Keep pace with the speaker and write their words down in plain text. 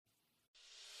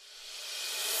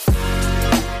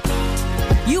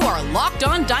You are Locked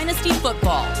On Dynasty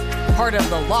Football, part of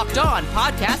the Locked On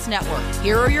Podcast Network.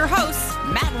 Here are your hosts,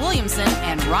 Matt Williamson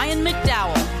and Ryan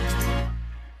McDowell.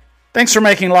 Thanks for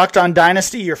making Locked On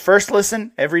Dynasty your first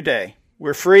listen every day.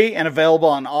 We're free and available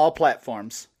on all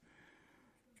platforms.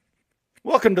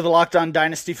 Welcome to the Locked On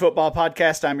Dynasty Football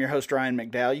Podcast. I'm your host, Ryan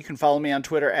McDowell. You can follow me on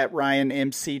Twitter at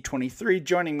RyanMC23.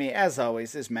 Joining me, as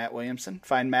always, is Matt Williamson.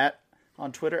 Find Matt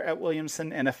on Twitter at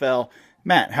WilliamsonNFL.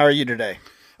 Matt, how are you today?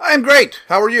 I'm great.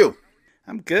 How are you?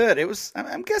 I'm good.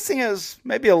 I'm guessing it was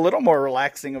maybe a little more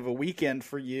relaxing of a weekend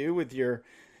for you with your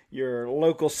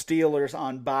local Steelers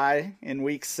on bye in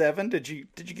Week 7. Did you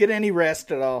get any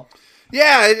rest at all?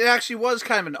 Yeah, it actually was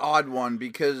kind of an odd one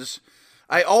because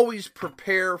I always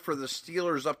prepare for the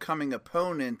Steelers' upcoming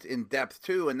opponent in depth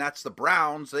too, and that's the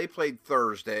Browns. They played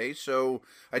Thursday, so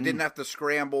I didn't have to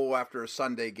scramble after a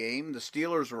Sunday game. The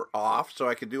Steelers were off, so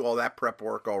I could do all that prep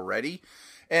work already.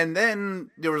 And then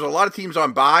there was a lot of teams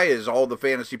on bye, as all the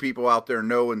fantasy people out there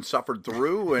know and suffered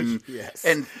through. And Yes.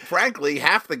 And frankly,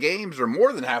 half the games, or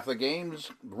more than half the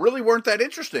games, really weren't that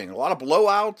interesting. A lot of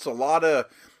blowouts, a lot of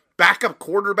backup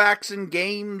quarterbacks in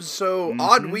games. So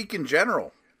odd week in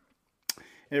general.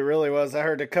 It really was. I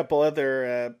heard a couple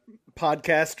other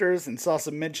podcasters and saw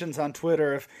some mentions on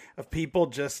Twitter of people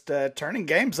just turning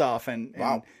games off and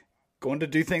going to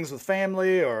do things with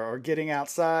family or getting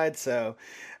outside. So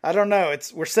I don't know.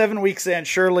 We're 7 weeks in.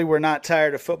 Surely we're not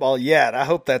tired of football yet. I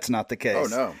hope that's not the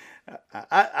case. Oh, no.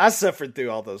 I suffered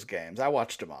through all those games. I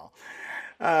watched them all.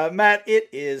 Matt, it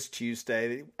is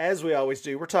Tuesday. As we always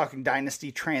do, we're talking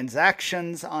dynasty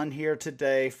transactions on here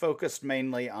today, focused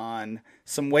mainly on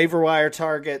some waiver wire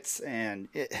targets. And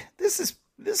this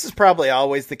is probably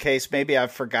always the case. Maybe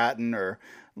I've forgotten or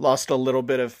lost a little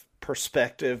bit of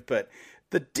perspective, but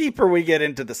the deeper we get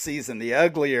into the season, the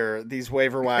uglier these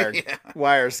waiver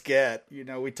wires get. You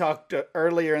know, we talked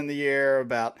earlier in the year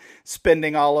about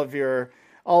spending all of your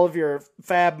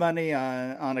fab money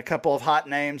on a couple of hot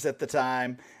names at the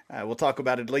time. We'll talk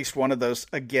about at least one of those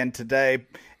again today.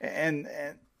 And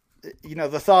you know,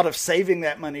 the thought of saving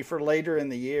that money for later in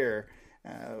the year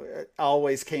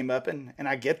always came up, and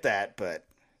I get that, but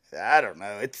I don't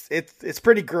know. It's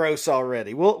pretty gross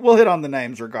already. We'll hit on the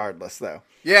names regardless, though.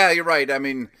 Yeah, you're right. I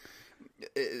mean,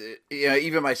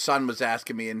 even my son was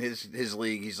asking me in his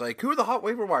league. He's like, "Who are the hot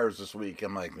waiver wires this week?"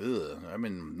 I'm like, "Ugh." I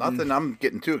mean, nothing I'm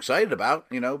getting too excited about,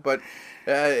 But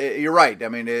you're right. I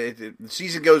mean, the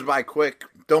season goes by quick.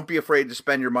 Don't be afraid to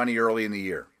spend your money early in the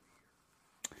year.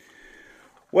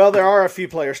 Well, there are a few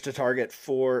players to target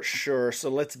for sure, so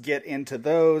let's get into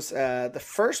those. The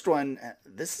first one,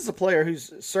 this is a player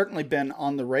who's certainly been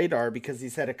on the radar because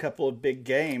he's had a couple of big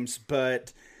games,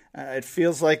 but it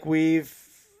feels like we've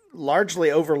largely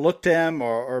overlooked him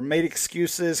or made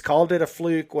excuses, called it a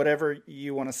fluke, whatever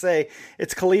you want to say.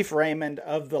 It's Kalif Raymond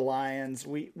of the Lions.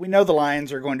 We know the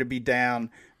Lions are going to be down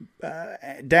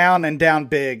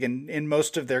big in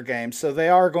most of their games, so they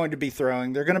are going to be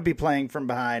throwing. They're going to be playing from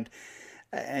behind.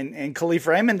 And Kalif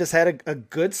Raymond has had a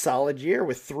good, solid year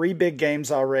with 3 big games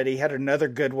already. Had another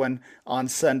good one on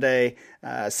Sunday,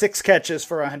 6 catches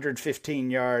for 115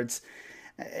 yards.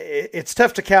 It's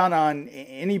tough to count on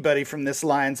anybody from this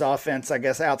Lions offense, I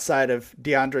guess, outside of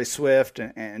DeAndre Swift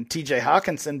and TJ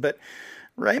Hawkinson. But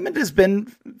Raymond has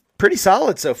been pretty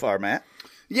solid so far, Matt.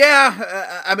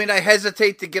 Yeah, I mean, I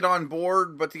hesitate to get on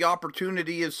board, but the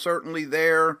opportunity is certainly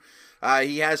there.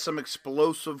 He has some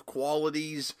explosive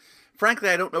qualities. Frankly,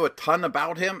 I don't know a ton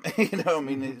about him.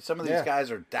 Some of these guys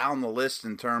are down the list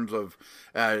in terms of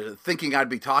thinking I'd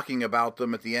be talking about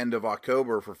them at the end of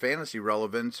October for fantasy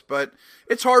relevance, but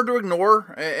it's hard to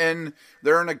ignore. And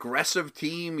they're an aggressive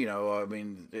team.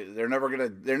 They're never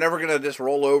gonna just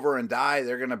roll over and die.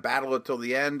 They're gonna battle it till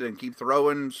the end and keep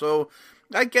throwing. So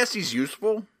I guess he's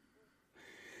useful.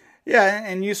 Yeah,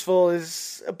 and useful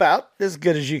is about as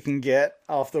good as you can get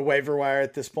off the waiver wire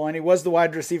at this point. He was the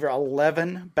wide receiver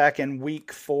 11 back in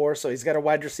Week 4, so he's got a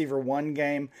wide receiver 1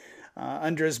 game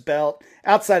under his belt.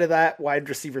 Outside of that, wide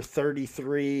receiver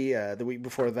 33 the week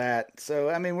before that.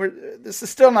 So, I mean, this is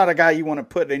still not a guy you want to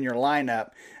put in your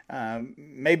lineup.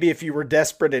 Maybe if you were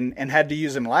desperate and had to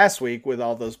use him last week with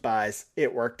all those buys,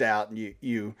 it worked out and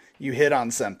you hit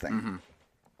on something. Mm-hmm.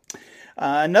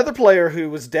 Another player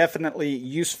who was definitely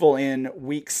useful in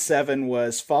Week 7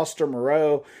 was Foster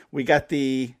Moreau. We got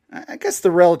the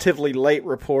relatively late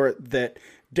report that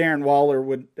Darren Waller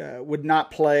would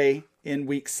not play in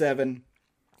Week 7.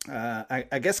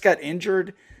 I guess got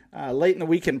injured late in the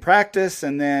week in practice,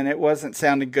 and then it wasn't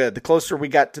sounding good. The closer we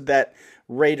got to that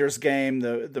Raiders game,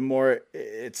 the more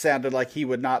it sounded like he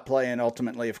would not play, and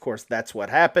ultimately, of course, that's what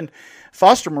happened.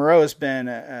 Foster Moreau has been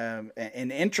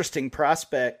an interesting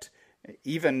prospect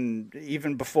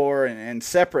even before and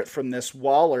separate from this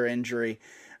Waller injury,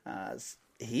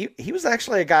 he was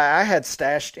actually a guy I had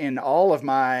stashed in all of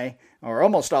my, or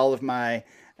almost all of my,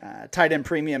 tight end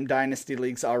premium dynasty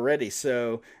leagues already.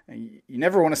 So you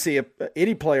never want to see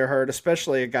any player hurt,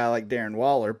 especially a guy like Darren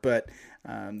Waller. But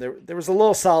there was a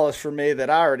little solace for me that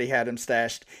I already had him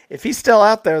stashed. If he's still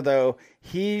out there, though,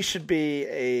 he should be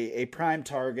a prime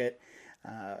target.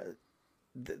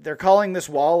 They're calling this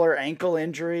Waller ankle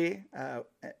injury,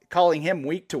 calling him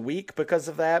week to week because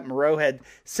of that. Moreau had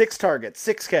 6 targets,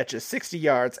 6 catches, 60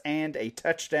 yards, and a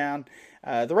touchdown.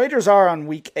 The Raiders are on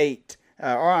week 8,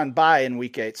 are on bye in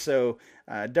week 8, so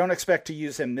don't expect to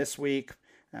use him this week.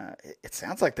 It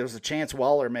sounds like there's a chance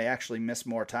Waller may actually miss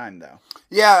more time, though.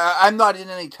 Yeah, I'm not in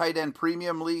any tight end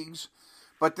premium leagues,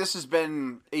 but this has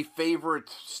been a favorite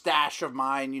stash of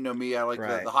mine. You know me, I like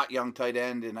the hot young tight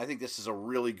end, and I think this is a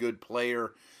really good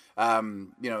player.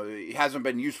 He hasn't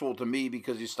been useful to me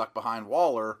because he's stuck behind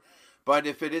Waller. But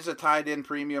if it is a tight end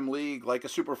premium league, like a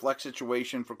super flex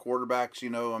situation for quarterbacks,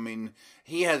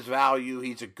 he has value.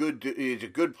 He's a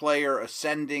good player,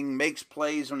 ascending, makes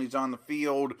plays when he's on the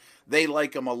field. They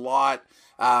like him a lot.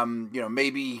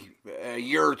 Maybe a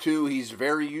year or two he's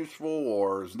very useful,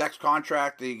 or his next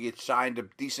contract he gets signed to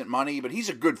decent money. But he's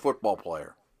a good football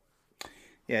player.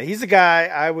 Yeah, he's a guy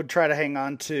I would try to hang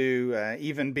on to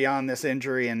even beyond this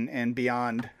injury and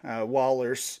beyond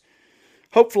Waller's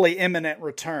hopefully imminent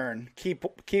return.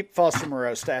 Keep Foster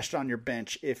Moreau stashed on your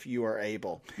bench if you are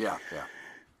able. Yeah.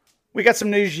 We got some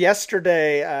news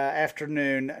yesterday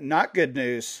afternoon. Not good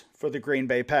news for the Green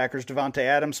Bay Packers. Davante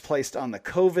Adams placed on the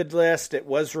COVID list. It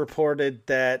was reported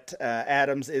that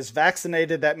Adams is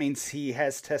vaccinated. That means he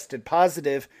has tested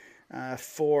positive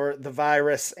for the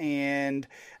virus, and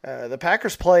the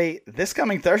Packers play this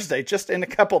coming Thursday, just in a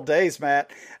couple days,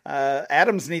 Matt.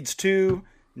 Adams needs 2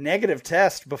 negative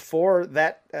tests before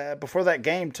that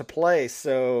game to play.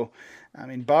 So,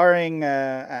 barring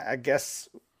I guess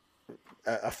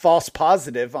a false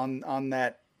positive on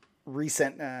that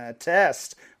recent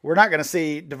test, we're not going to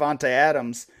see Davante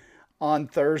Adams on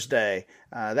Thursday.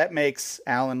 That makes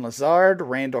Allen Lazard,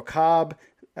 Randall Cobb,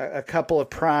 a couple of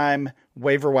prime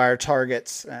waiver wire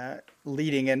targets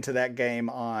leading into that game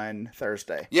on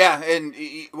Thursday. Yeah, and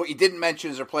what you didn't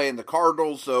mention is they're playing the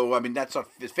Cardinals, so that's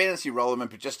it's fantasy relevant,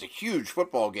 but just a huge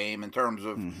football game in terms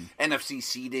of NFC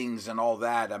seedings and all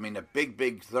that. A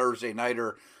big Thursday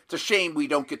nighter. It's a shame we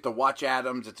don't get to watch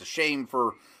Adams. It's a shame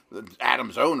for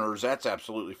Adams owners, that's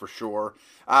absolutely for sure.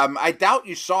 I doubt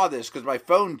you saw this because my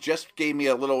phone just gave me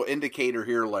a little indicator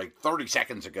here like 30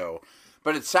 seconds ago.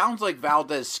 But it sounds like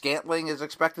Valdez-Scantling is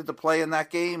expected to play in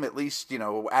that game, at least,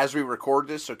 as we record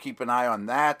this, so keep an eye on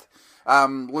that.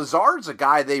 Lazard's a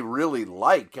guy they really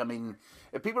like.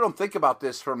 If people don't think about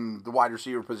this from the wide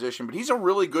receiver position, but he's a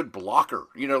really good blocker.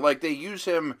 They use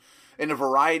him in a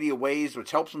variety of ways,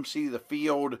 which helps him see the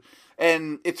field.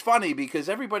 And it's funny because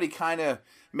everybody kind of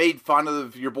made fun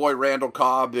of your boy Randall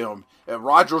Cobb.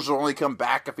 Rodgers will only come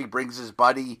back if he brings his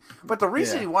buddy. But the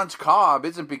reason he wants Cobb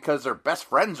isn't because they're best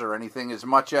friends or anything, as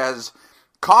much as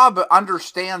Cobb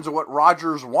understands what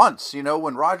Rodgers wants.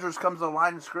 When Rodgers comes to the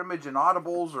line of scrimmage and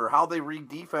audibles or how they read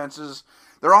defenses,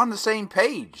 they're on the same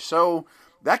page. So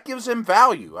that gives him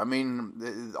value.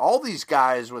 All these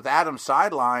guys with Adams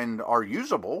sidelined are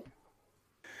usable.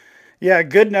 Yeah,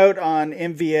 good note on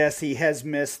MVS. He has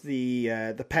missed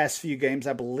the past few games.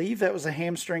 I believe that was a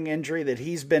hamstring injury that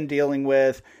he's been dealing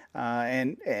with.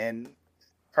 And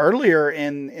earlier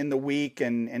in the week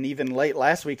and even late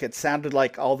last week, it sounded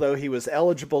like although he was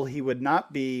eligible, he would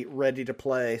not be ready to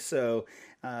play. So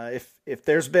if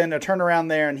there's been a turnaround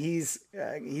there and he's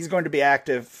going to be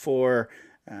active for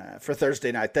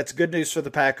Thursday night, that's good news for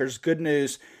the Packers. Good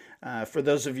news for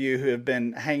those of you who have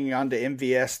been hanging on to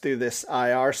MVS through this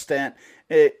IR stint.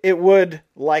 It would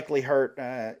likely hurt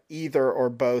either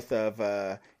or both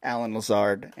of Allen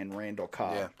Lazard and Randall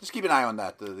Cobb. Yeah, just keep an eye on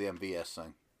that, the MVS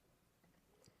thing.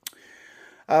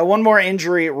 One more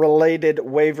injury-related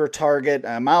waiver target.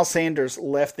 Miles Sanders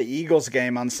left the Eagles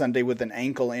game on Sunday with an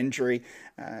ankle injury.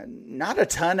 Not a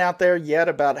ton out there yet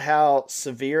about how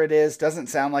severe it is. Doesn't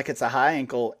sound like it's a high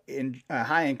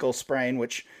ankle sprain,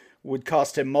 which would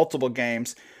cost him multiple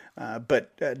games,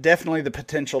 but definitely the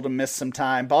potential to miss some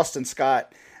time. Boston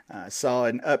Scott saw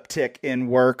an uptick in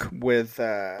work with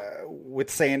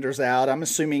Sanders out. I'm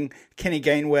assuming Kenny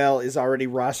Gainwell is already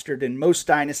rostered in most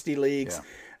dynasty leagues.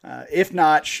 Yeah. If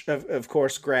not, of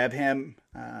course, grab him.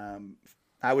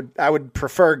 I would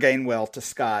prefer Gainwell to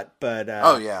Scott, but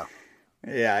yeah,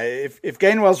 if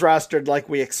Gainwell's rostered like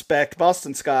we expect,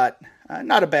 Boston Scott.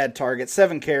 Not a bad target.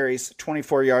 7 carries,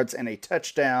 24 yards, and a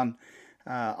touchdown.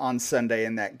 on Sunday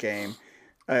in that game.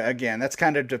 Again, that's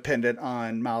kind of dependent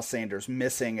on Miles Sanders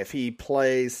missing. If he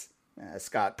plays,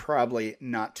 Scott, probably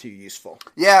not too useful.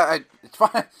 Yeah, it's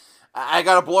fine. I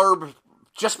got a blurb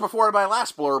just before my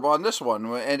last blurb on this one,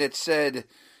 and it said,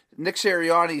 Nick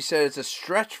Sirianni said it's a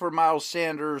stretch for Miles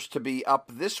Sanders to be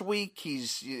up this week.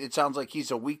 It sounds like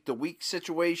he's a week-to-week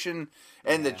situation,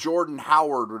 and that Jordan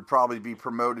Howard would probably be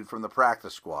promoted from the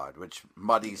practice squad, which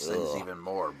muddies things even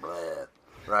more. Blah.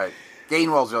 Right.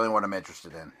 Gainwell's the only one I'm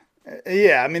interested in.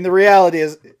 Yeah, I mean, the reality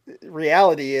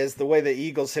is the way the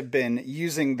Eagles have been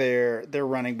using their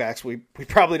running backs, we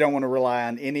probably don't want to rely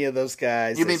on any of those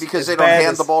guys. You mean because they don't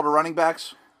hand the ball to running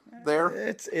backs there?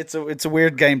 It's a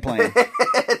weird game plan.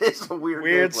 It is a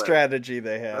weird strategy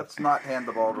they have. Let's not hand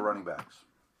the ball to running backs.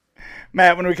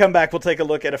 Matt, when we come back, we'll take a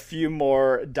look at a few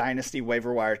more Dynasty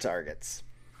waiver wire targets.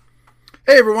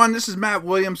 Hey everyone, this is Matt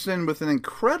Williamson with an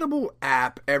incredible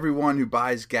app everyone who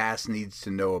buys gas needs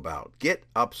to know about. Get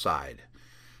Upside.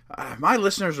 My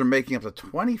listeners are making up to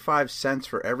 25 cents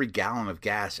for every gallon of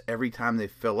gas every time they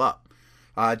fill up.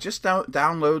 Just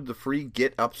download the free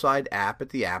Get Upside app at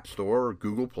the App Store or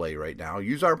Google Play right now.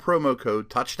 Use our promo code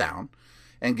TOUCHDOWN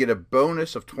and get a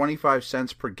bonus of 25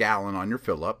 cents per gallon on your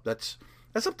fill up. That's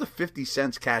up to 50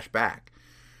 cents cash back.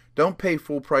 Don't pay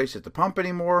full price at the pump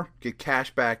anymore. Get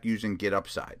cash back using Get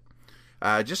Upside.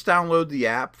 Just download the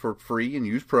app for free and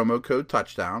use promo code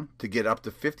TOUCHDOWN to get up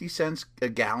to 50 cents a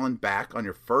gallon back on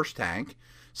your first tank.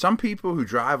 Some people who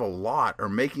drive a lot are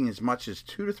making as much as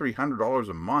 $200 to $300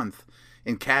 a month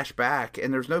in cash back,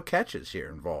 and there's no catches here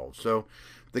involved. So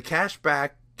the cash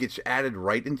back gets added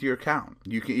right into your account.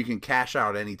 You can cash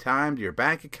out anytime to your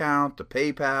bank account, to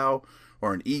PayPal,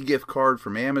 or an e-gift card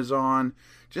from Amazon.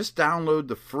 Just download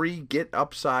the free Get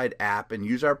Upside app and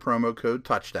use our promo code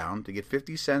TOUCHDOWN to get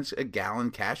 50 cents a gallon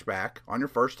cash back on your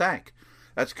first tank.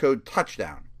 That's code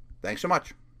TOUCHDOWN. Thanks so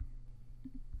much.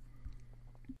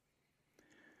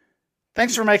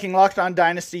 Thanks for making Locked On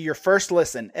Dynasty your first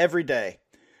listen every day.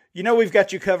 You know we've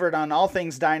got you covered on all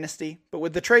things Dynasty, but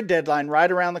with the trade deadline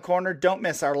right around the corner, don't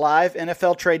miss our live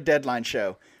NFL trade deadline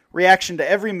show. Reaction to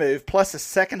every move, plus a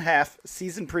second half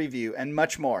season preview, and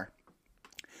much more.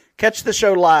 Catch the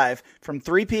show live from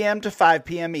 3 p.m. to 5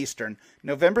 p.m. Eastern,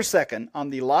 November 2nd on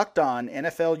the Locked On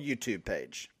NFL YouTube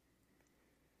page.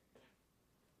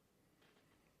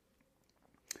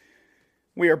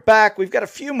 We are back. We've got a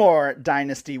few more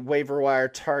Dynasty waiver wire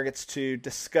targets to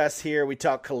discuss here. We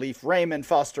talked Khalif Raymond,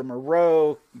 Foster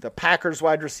Moreau, the Packers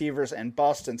wide receivers, and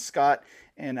Boston Scott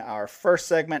in our first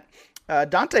segment.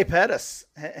 Dante Pettis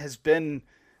has been,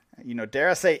 dare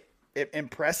I say,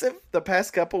 impressive the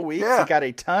past couple weeks. Yeah. He got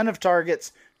a ton of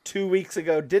targets 2 weeks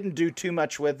ago, didn't do too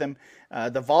much with them.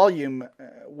 The volume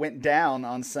went down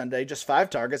on Sunday, just 5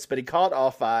 targets, but he caught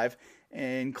all 5,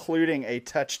 including a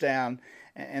touchdown.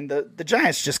 And the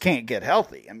Giants just can't get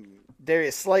healthy. I mean,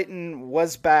 Darius Slayton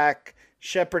was back.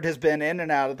 Shepard has been in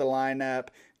and out of the lineup.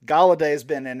 Golladay has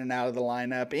been in and out of the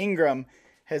lineup. Ingram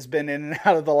has been in and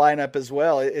out of the lineup as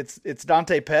well. It's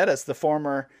Dante Pettis, the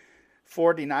former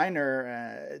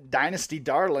 49er dynasty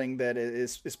darling, that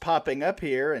is popping up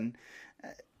here. And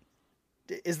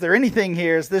is there anything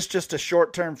here? Is this just a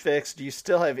short-term fix? Do you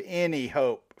still have any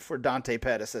hope for Dante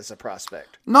Pettis as a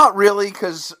prospect? Not really,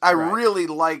 because I really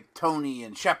like Tony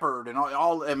and Shepard and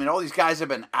all these guys have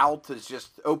been out. Has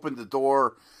just opened the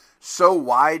door so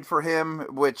wide for him,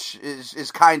 which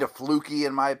is kind of fluky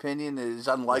in my opinion. It is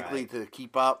unlikely to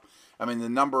keep up. I mean, the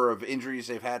number of injuries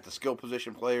they've had to skill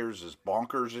position players is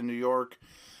bonkers in New York.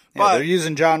 But they're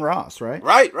using John Ross, right?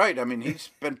 Right. I mean,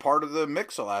 he's been part of the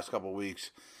mix the last couple of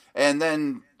weeks. And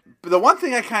then the one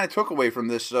thing I kind of took away from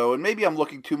this, though, and maybe I'm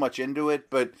looking too much into it,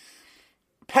 but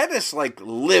Pettis,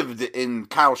 lived in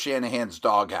Kyle Shanahan's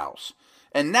doghouse.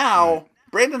 And now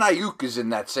Brandon Ayuk is in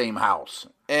that same house.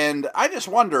 And I just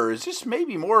wonder, is this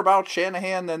maybe more about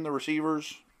Shanahan than the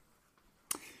receivers?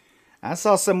 I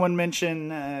saw someone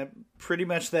mention pretty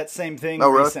much that same thing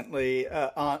recently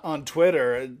on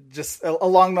Twitter, just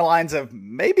along the lines of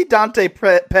maybe Dante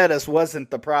Pettis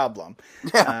wasn't the problem.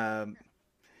 Yeah.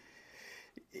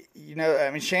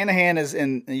 Shanahan is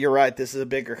in. You're right. This is a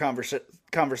bigger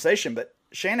conversation, but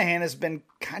Shanahan has been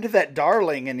kind of that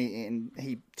darling, and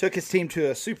he took his team to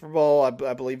a Super Bowl.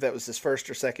 I believe that was his first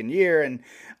or second year, and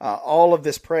all of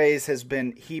this praise has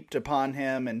been heaped upon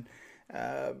him, and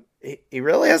he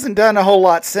really hasn't done a whole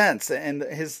lot since, and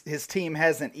his team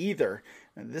hasn't either.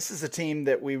 And this is a team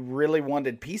that we really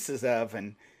wanted pieces of,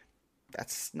 and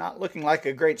that's not looking like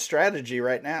a great strategy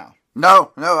right now.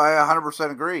 No, I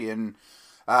 100% agree. And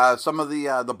Some of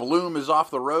the bloom is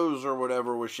off the rose or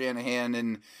whatever with Shanahan,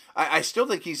 and I still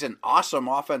think he's an awesome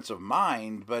offensive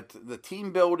mind, but the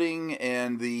team building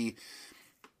and I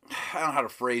don't know how to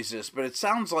phrase this, but it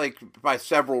sounds like by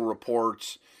several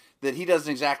reports that he doesn't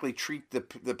exactly treat the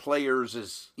players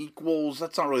as equals.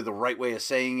 That's not really the right way of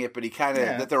saying it, but he kind of,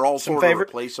 that they're all sort of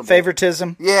replaceable.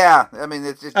 Favoritism? Yeah. I mean,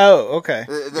 it's okay.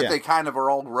 That they kind of are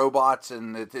all robots,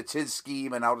 and it's his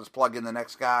scheme, and I'll just plug in the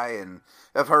next guy. And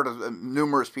I've heard of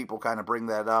numerous people kind of bring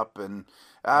that up, and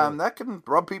that can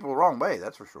rub people the wrong way,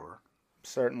 that's for sure.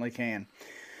 Certainly can.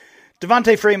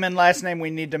 Devonta Freeman, last name we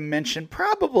need to mention,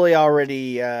 probably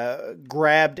already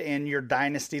grabbed in your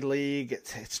Dynasty League.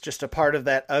 It's just a part of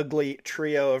that ugly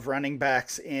trio of running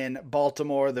backs in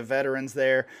Baltimore, the veterans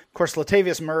there. Of course,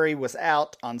 Latavius Murray was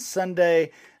out on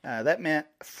Sunday. That meant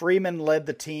Freeman led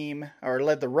the team, or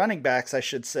led the running backs, I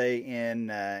should say,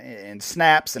 in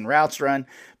snaps and routes run.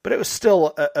 But it was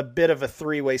still a bit of a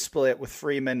three-way split with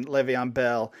Freeman, Le'Veon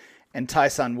Bell, and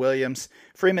Tyson Williams.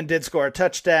 Freeman did score a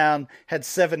touchdown, had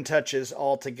 7 touches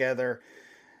altogether.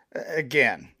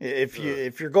 Again, if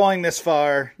you're going this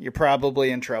far, you're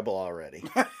probably in trouble already.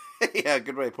 Yeah,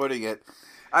 good way of putting it.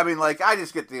 I mean, I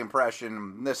just get the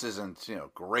impression, this isn't,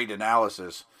 great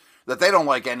analysis, that they don't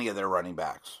like any of their running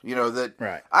backs.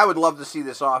 Right. I would love to see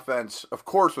this offense, of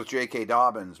course, with J.K.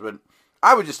 Dobbins, but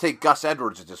I would just take Gus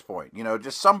Edwards at this point.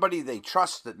 Just somebody they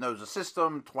trust that knows the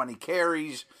system, 20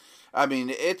 carries. I mean,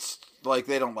 it's like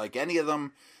they don't like any of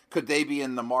them. Could they be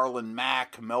in the Marlon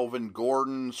Mack, Melvin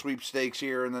Gordon sweepstakes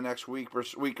here in the next week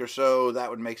or so? That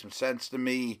would make some sense to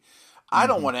me. I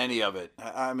don't want any of it.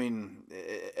 I mean,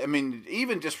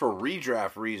 even just for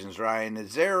redraft reasons, Ryan,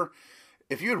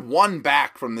 if you had one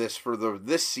back from this for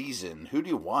this season, who do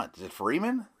you want? Is it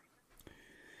Freeman?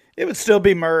 It would still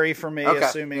be Murray for me, okay,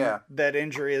 assuming that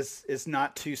injury is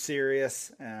not too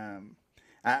serious.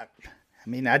 I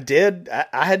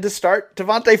had to start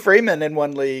Devonta Freeman in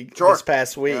one league this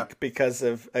past week because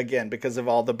of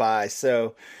all the buys.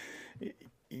 So,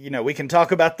 we can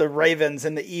talk about the Ravens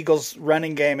and the Eagles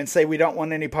running game and say we don't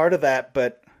want any part of that.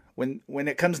 But when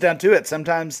it comes down to it,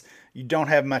 sometimes you don't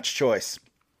have much choice.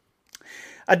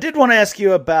 I did want to ask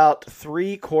you about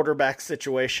 3 quarterback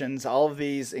situations. All of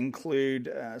these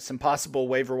include some possible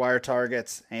waiver wire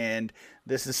targets, and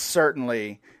this is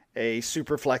certainly a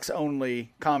Superflex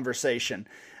only conversation.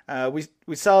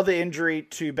 We saw the injury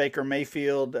to Baker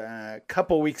Mayfield a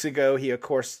couple weeks ago. He of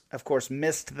course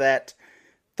missed that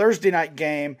Thursday night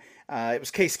game. It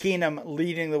was Case Keenum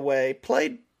leading the way.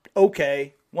 Played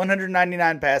okay,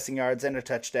 199 passing yards and a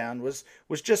touchdown. Was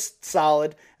just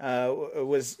solid.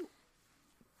 Was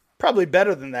probably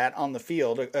better than that on the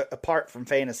field, apart from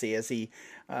fantasy, as he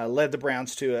led the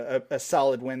Browns to a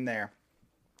solid win there.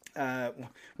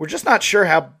 We're just not sure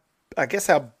how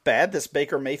bad this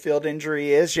Baker Mayfield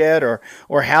injury is yet, or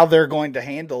how they're going to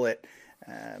handle it.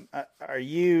 Are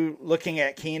you looking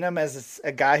at Keenum as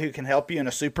a guy who can help you in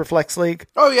a Superflex league?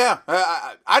 Oh yeah,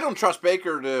 I don't trust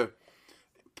Baker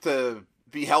to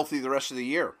be healthy the rest of the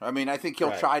year. I mean, I think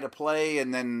he'll try to play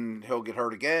and then he'll get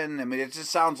hurt again. I mean, it just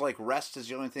sounds like rest is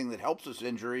the only thing that helps this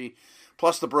injury,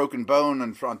 plus the broken bone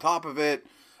and on top of it.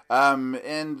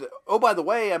 And, oh, by the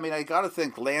way, I mean, I got to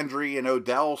think Landry and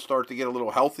Odell start to get a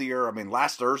little healthier. I mean,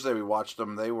 last Thursday we watched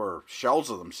them. They were shells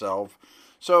of themselves.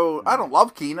 So I don't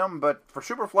love Keenum, but for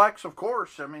Superflex, of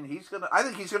course, I mean, I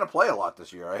think he's going to play a lot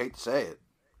this year. I hate to say it.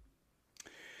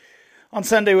 On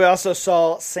Sunday, we also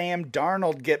saw Sam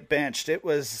Darnold get benched.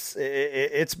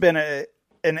 It's been an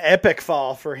epic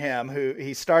fall for him.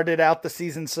 He started out the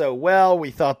season so well.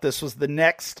 We thought this was the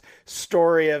next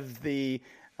story of the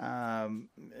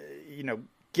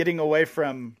getting away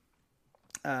from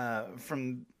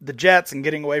the Jets and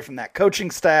getting away from that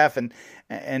coaching staff,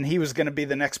 and he was going to be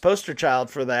the next poster child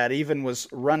for that. Even was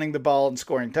running the ball and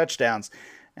scoring touchdowns.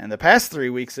 And the past 3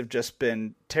 weeks have just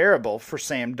been terrible for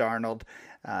Sam Darnold.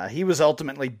 He was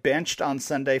ultimately benched on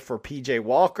Sunday for P.J.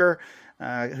 Walker,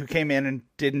 who came in and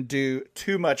didn't do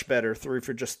too much better, threw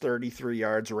for just 33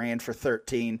 yards, ran for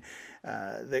 13.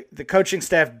 The coaching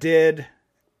staff did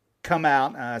come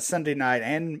out Sunday night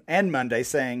and Monday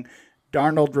saying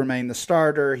Darnold remained the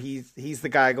starter. He's the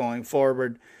guy going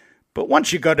forward. But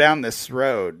once you go down this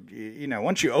road,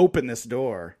 once you open this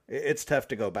door, it's tough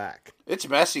to go back. It's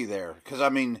messy there because, I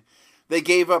mean, they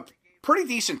gave up pretty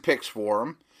decent picks for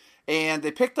him, and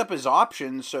they picked up his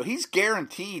options, so he's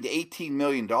guaranteed $18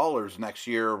 million next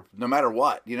year no matter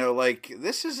what.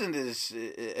 This isn't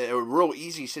a real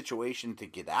easy situation to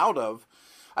get out of.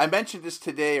 I mentioned this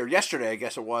today, or yesterday, I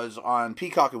guess it was, on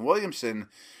Peacock and Williamson,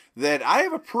 that I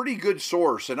have a pretty good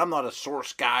source, and I'm not a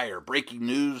source guy or breaking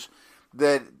news,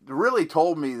 that really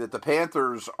told me that the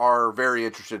Panthers are very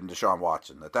interested in Deshaun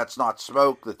Watson, that's not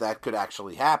smoke, that could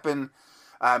actually happen.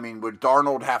 I mean, would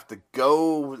Darnold have to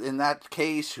go in that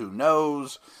case? Who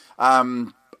knows?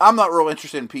 I'm not real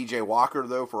interested in P.J. Walker,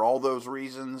 though, for all those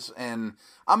reasons. And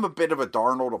I'm a bit of a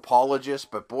Darnold apologist,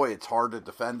 but boy, it's hard to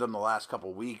defend him the last couple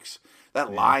of weeks.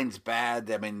 That line's bad.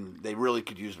 I mean, they really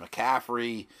could use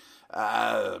McCaffrey.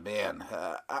 I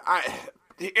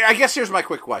guess here's my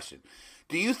quick question.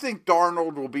 Do you think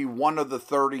Darnold will be one of the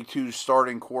 32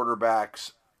 starting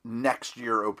quarterbacks next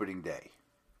year opening day?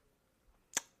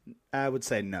 I would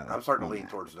say no. I'm starting to lean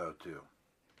towards no, too.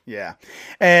 Yeah.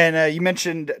 And you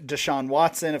mentioned Deshaun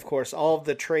Watson. Of course, all of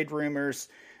the trade rumors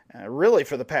really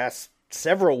for the past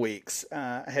several weeks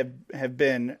have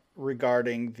been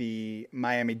regarding the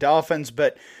Miami Dolphins,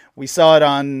 but we saw it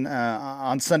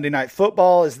on Sunday Night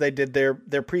Football as they did their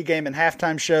pregame and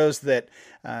halftime shows that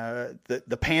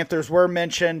the Panthers were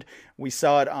mentioned. We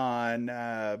saw it on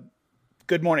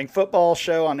Good Morning Football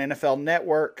show on NFL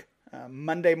Network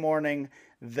Monday morning,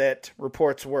 that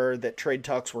reports were that trade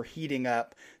talks were heating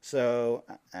up. So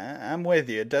I'm with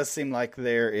you. It does seem like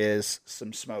there is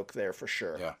some smoke there for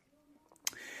sure. Yeah.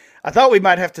 I thought we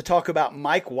might have to talk about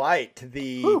Mike White,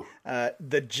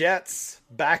 the Jets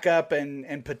backup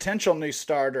and potential new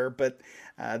starter, but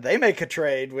they make a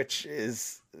trade, which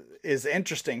is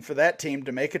interesting for that team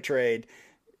to make a trade.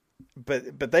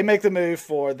 But they make the move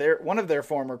for one of their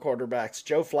former quarterbacks,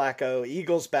 Joe Flacco,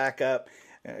 Eagles backup.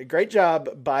 Great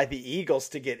job by the Eagles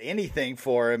to get anything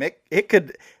for him. They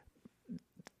could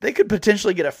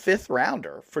potentially get a 5th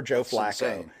rounder for Joe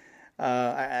Flacco.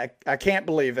 I can't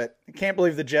believe it. I can't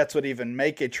believe the Jets would even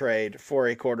make a trade for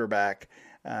a quarterback.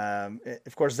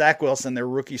 Of course, Zach Wilson, their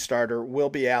rookie starter, will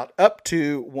be out up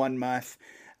to 1 month.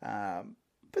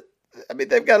 But I mean,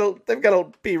 they've got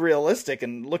to be realistic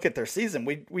and look at their season.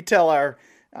 We tell our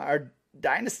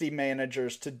dynasty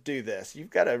managers to do this.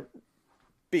 You've got to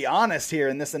be honest here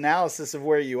in this analysis of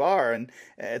where you are, and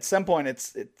at some point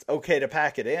it's okay to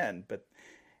pack it in. But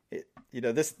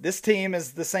this team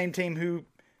is the same team who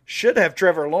should have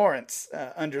Trevor Lawrence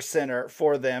under center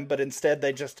for them, but instead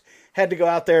they just had to go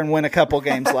out there and win a couple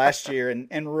games last year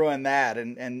and ruin that,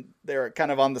 and they're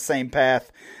kind of on the same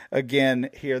path again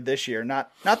here this year.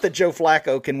 Not that Joe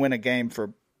Flacco can win a game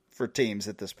for teams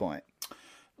at this point.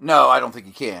 No, I don't think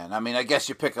he can. I mean, I guess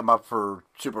you pick him up for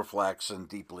Superflex and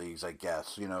deep leagues, I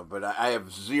guess, but I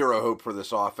have zero hope for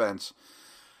this offense.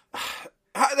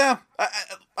 I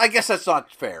guess that's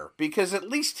not fair, because at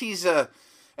least he's an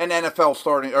NFL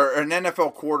starting or an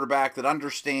NFL quarterback that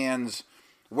understands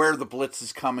where the blitz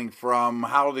is coming from,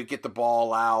 how to get the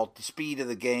ball out, the speed of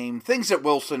the game, things that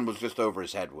Wilson was just over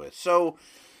his head with. So,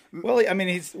 well, I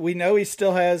mean, we know he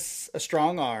still has a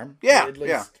strong arm. Yeah, at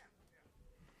least.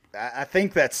 I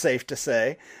think that's safe to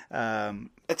say.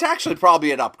 It's actually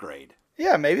probably an upgrade.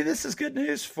 Yeah, maybe this is good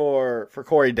news for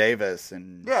Corey Davis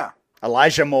and Yeah.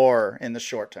 Elijah Moore in the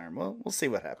short term. We'll see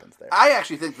what happens there. I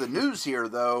actually think the news here,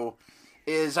 though,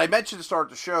 is I mentioned to start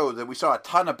the show that we saw a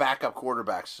ton of backup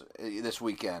quarterbacks this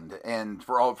weekend, and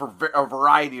for a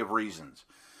variety of reasons.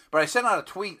 But I sent out a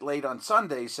tweet late on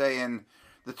Sunday saying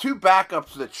the two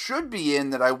backups that should be in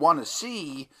that I want to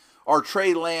see are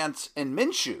Trey Lance and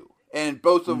Minshew. And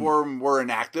both of them were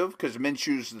inactive because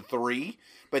Minshew's the 3.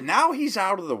 But now he's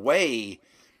out of the way.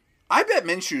 I bet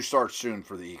Minshew starts soon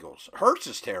for the Eagles. Hurts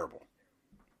is terrible.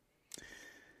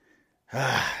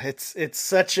 It's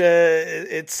such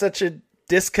a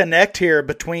disconnect here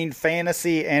between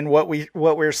fantasy and what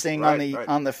we're seeing on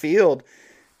the field,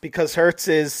 because Hurts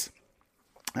is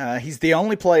he's the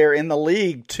only player in the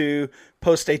league to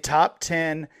post a top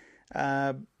 10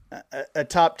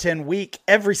 week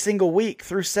every single week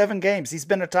through 7 games. He's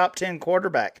been a top 10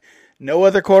 quarterback. No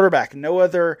other quarterback, no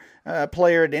other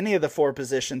player at any of the 4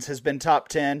 positions has been top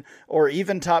 10 or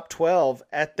even top 12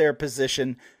 at their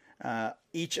position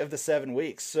each of the 7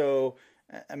 weeks. So,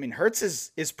 I mean, Hurts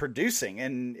is producing,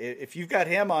 and if you've got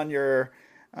him on your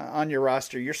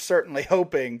roster, you're certainly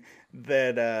hoping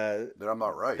that I'm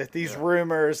not right. That these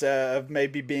rumors of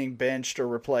maybe being benched or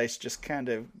replaced just kind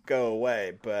of go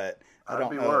away. But I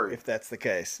don't know if that's the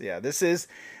case. Yeah, this is.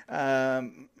 I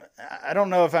don't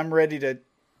know if I'm ready to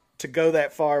go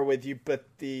that far with you, but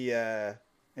it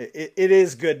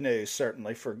is good news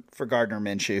certainly for Gardner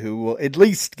Minshew, who will at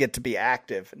least get to be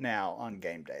active now on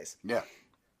game days. Yeah.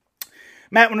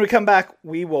 Matt, when we come back,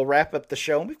 we will wrap up the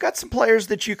show, and we've got some players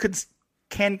that you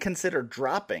can consider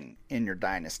dropping in your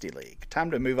dynasty league.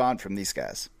 Time to move on from these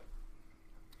guys.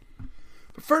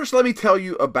 But first, let me tell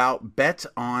you about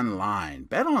BetOnline.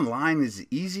 BetOnline is the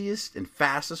easiest and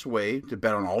fastest way to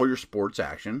bet on all your sports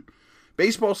action.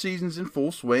 Baseball season's in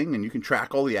full swing, and you can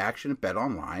track all the action at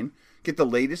BetOnline. Get the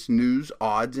latest news,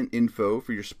 odds, and info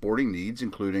for your sporting needs,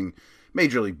 including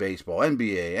Major League Baseball,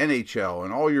 NBA, NHL,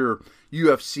 and all your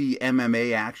UFC,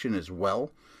 MMA action as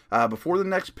well. Before the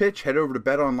next pitch, head over to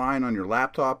BetOnline on your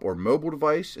laptop or mobile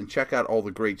device and check out all the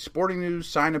great sporting news,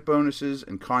 sign-up bonuses,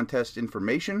 and contest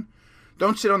information.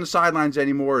 Don't sit on the sidelines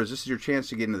anymore, as this is your chance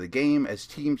to get into the game as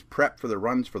teams prep for the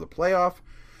runs for the playoff.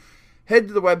 Head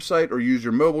to the website or use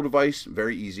your mobile device,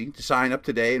 very easy, to sign up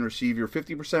today and receive your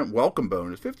 50% welcome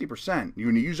bonus. 50%.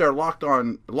 You're going to use our Locked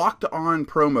On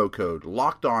promo code.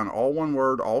 Locked On, all one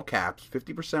word, all caps.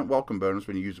 50% welcome bonus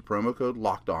when you use the promo code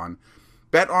Locked On.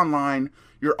 BetOnline,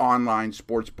 your online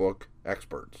sportsbook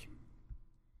experts.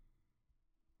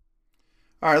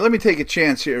 All right, let me take a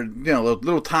chance here, a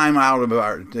little time out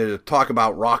to talk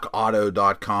about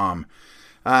RockAuto.com.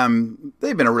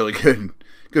 They've been a really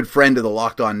good friend of the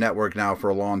Locked On Network now for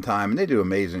a long time, and they do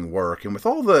amazing work. And with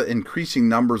all the increasing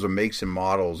numbers of makes and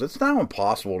models, it's now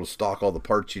impossible to stock all the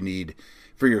parts you need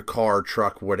for your car,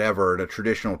 truck, whatever, at a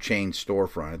traditional chain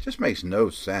storefront. It just makes no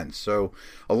sense. So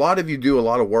a lot of you do a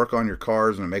lot of work on your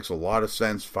cars, and it makes a lot of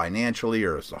sense financially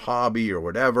or as a hobby or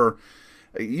whatever.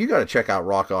 You got to check out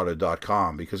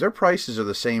RockAuto.com because their prices are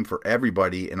the same for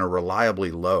everybody and are reliably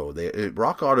low.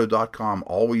 RockAuto.com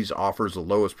always offers the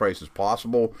lowest prices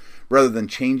possible rather than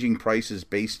changing prices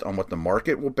based on what the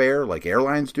market will bear, like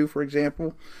airlines do, for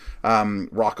example.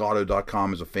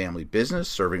 RockAuto.com is a family business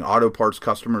serving auto parts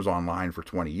customers online for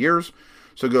 20 years.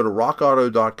 So go to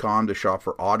RockAuto.com to shop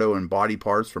for auto and body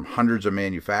parts from hundreds of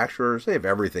manufacturers. They have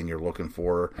everything you're looking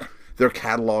for. Their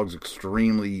catalog's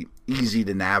extremely easy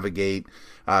to navigate.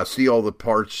 See all the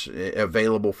parts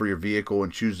available for your vehicle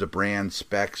and choose the brand,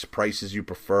 specs, prices you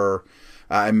prefer.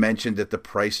 I mentioned that the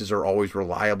prices are always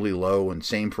reliably low, and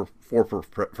same for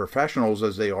professionals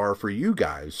as they are for you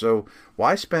guys. So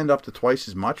why spend up to twice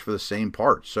as much for the same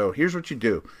parts? So here's what you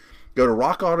do. Go to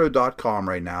rockauto.com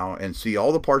right now and see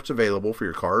all the parts available for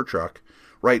your car or truck.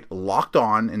 Write Locked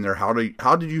On in their how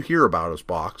did you hear about us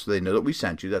box so they know that we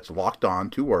sent you. That's Locked On,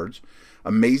 2 words.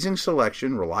 Amazing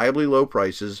selection, reliably low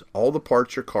prices, all the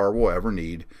parts your car will ever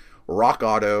need.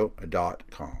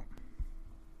 rockauto.com.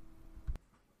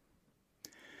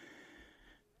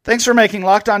 Thanks for making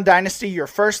Locked On Dynasty your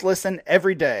first listen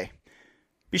every day.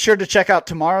 Be sure to check out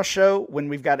tomorrow's show when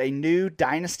we've got a new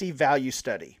Dynasty value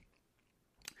study.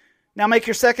 Now make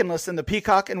your second listen the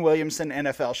Peacock and Williamson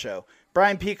NFL show.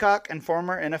 Brian Peacock and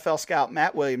former NFL scout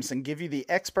Matt Williamson give you the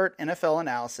expert NFL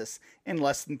analysis in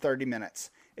less than 30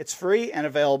 minutes. It's free and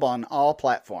available on all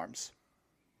platforms.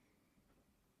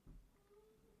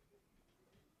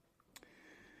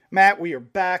 Matt, we are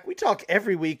back. We talk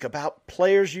every week about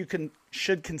players you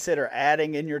should consider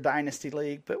adding in your Dynasty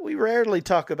League, but we rarely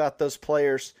talk about those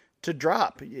players to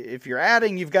drop. If you're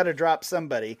adding, you've got to drop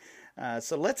somebody.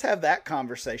 So let's have that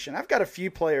conversation. I've got a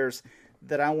few players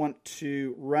that I want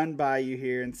to run by you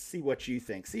here and see what you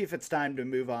think. See if it's time to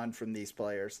move on from these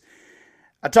players.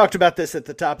 I talked about this at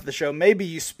the top of the show. Maybe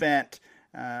you spent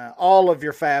all of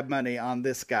your fab money on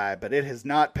this guy, but it has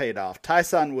not paid off.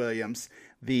 Tyson Williams,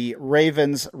 the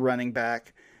Ravens running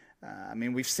back.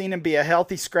 We've seen him be a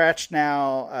healthy scratch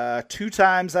now 2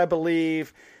 times, I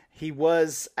believe. He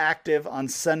was active on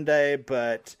Sunday,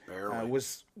 but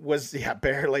was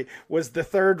barely the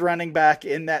third running back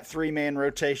in that 3-man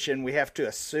rotation. We have to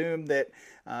assume that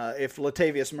if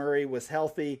Latavius Murray was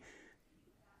healthy,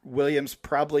 Williams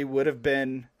probably would have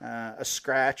been a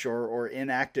scratch or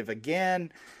inactive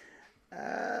again.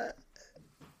 I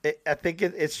think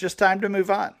it's just time to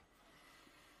move on.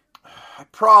 I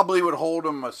probably would hold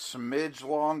him a smidge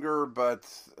longer, but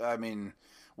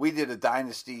we did a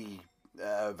dynasty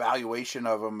valuation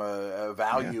of him, a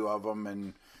value of him,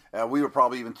 and we were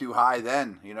probably even too high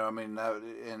then.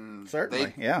 And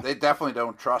certainly, they definitely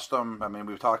don't trust him.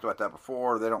 We've talked about that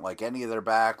before. They don't like any of their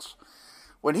backs.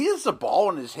 When he has the ball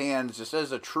in his hands, just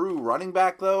as a true running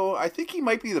back, though, I think he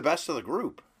might be the best of the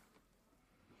group.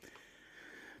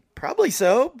 Probably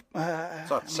so. It's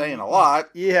not saying a lot.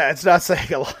 Yeah, it's not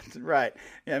saying a lot, right?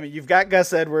 You've got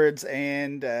Gus Edwards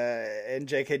and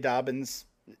J.K. Dobbins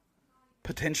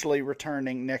potentially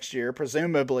returning next year,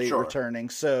 presumably returning.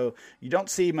 So you don't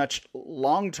see much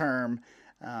long-term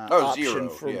option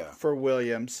for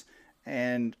Williams.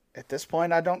 And at this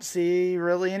point, I don't see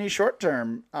really any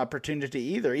short-term opportunity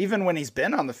either. Even when he's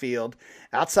been on the field,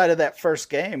 outside of that first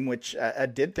game, which I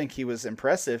did think he was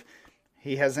impressive,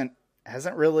 he hasn't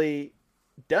really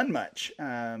done much.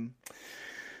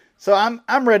 So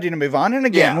I'm ready to move on. And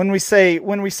again, when we say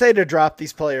to drop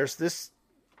these players,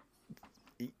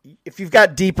 if you've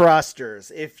got deep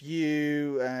rosters, if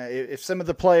some of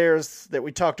the players that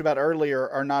we talked about earlier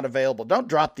are not available, don't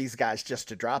drop these guys just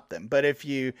to drop them. But if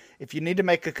you need to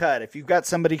make a cut, if you've got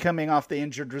somebody coming off the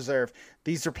injured reserve,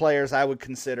 these are players I would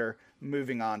consider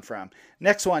moving on from.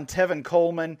 Next one, Tevin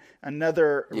Coleman,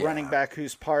 another running back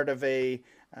who's part of a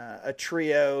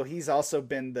trio. He's also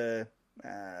been the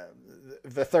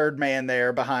third man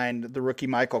there behind the rookie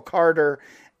Michael Carter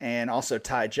and also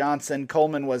Ty Johnson.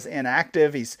 Coleman was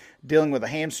inactive. He's dealing with a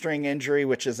hamstring injury,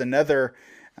 which is another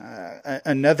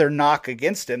knock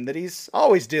against him, that he's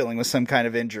always dealing with some kind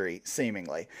of injury,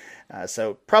 seemingly.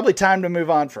 So probably time to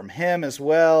move on from him as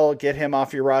well. Get him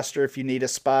off your roster if you need a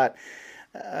spot.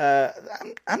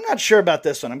 I'm not sure about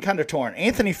this one. I'm kind of torn.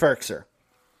 Anthony Firkser.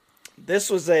 This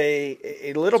was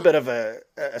a little bit of a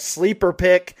sleeper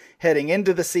pick heading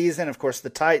into the season. Of course,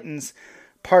 the Titans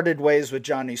parted ways with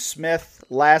Jonnu Smith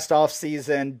last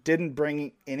offseason, didn't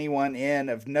bring anyone in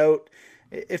of note.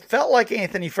 It felt like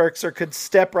Anthony Firkser could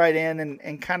step right in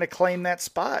and kind of claim that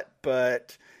spot,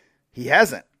 but he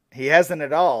hasn't. He hasn't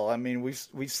at all. I mean,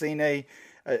 we've seen a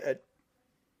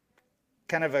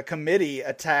kind of a committee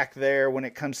attack there when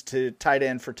it comes to tight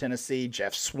end for Tennessee.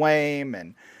 Jeff Swaim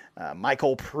and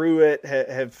Michael Pruitt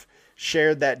have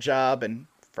shared that job, and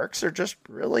Firkser just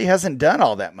really hasn't done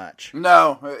all that much.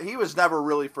 No, he was never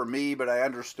really for me, but I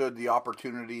understood the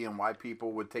opportunity and why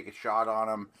people would take a shot on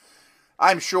him.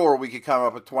 I'm sure we could come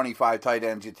up with 25 tight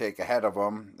ends you take ahead of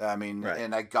him. I mean, right.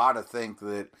 And I got to think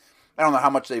that, I don't know how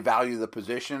much they value the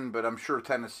position, but I'm sure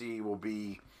Tennessee will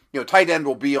be, tight end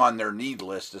will be on their need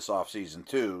list this offseason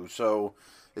too. So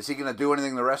is he going to do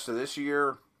anything the rest of this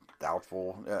year?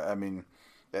 Doubtful. I mean,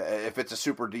 if it's a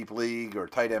super deep league or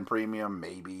tight end premium,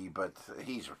 maybe, but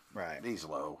he's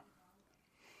low.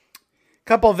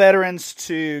 Couple veterans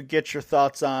to get your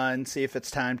thoughts on, see if it's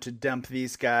time to dump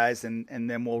these guys, and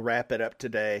then we'll wrap it up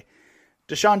today.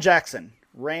 Deshaun Jackson,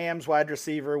 Rams wide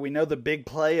receiver. We know the big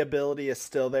play ability is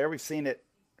still there. We've seen it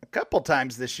a couple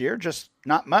times this year, just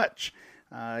not much.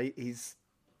 He's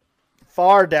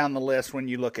far down the list when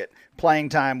you look at playing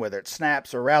time, whether it's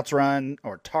snaps or routes run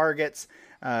or targets.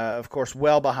 Of course,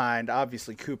 well behind,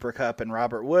 obviously, Cooper Kupp and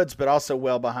Robert Woods, but also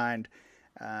well behind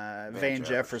Van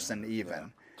Jefferson even. Yeah.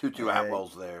 Tutu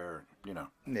Atwell's there,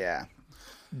 Yeah.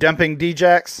 Dumping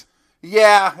Djax?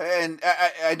 Yeah, and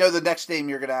I know the next name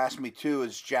you're going to ask me, too,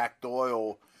 is Jack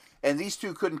Doyle. And these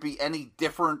two couldn't be any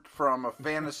different from a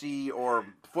fantasy or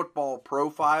football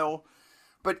profile.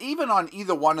 But even on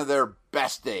either one of their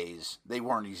best days, they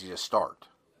weren't easy to start.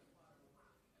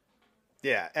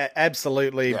 Yeah,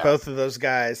 absolutely. Yeah. Both of those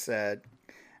guys,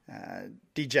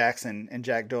 Djax and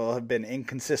Jack Doyle, have been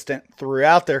inconsistent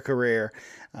throughout their career,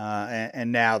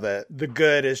 and now the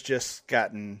good has just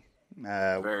gotten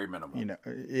very minimal.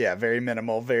 Very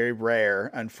minimal, very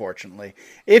rare. Unfortunately,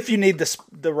 if you need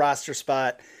the roster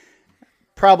spot,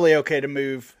 probably okay to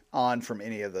move on from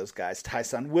any of those guys.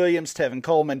 Tyson Williams, Tevin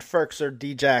Coleman, Firkser,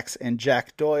 Djax, and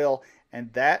Jack Doyle.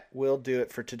 And that will do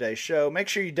it for today's show. Make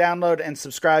sure you download and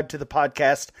subscribe to the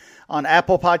podcast on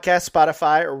Apple Podcasts,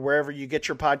 Spotify, or wherever you get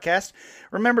your podcast.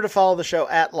 Remember to follow the show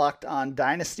at Locked On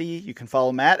Dynasty. You can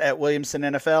follow Matt at Williamson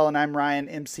NFL, and I'm Ryan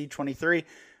MC23.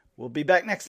 We'll be back next time.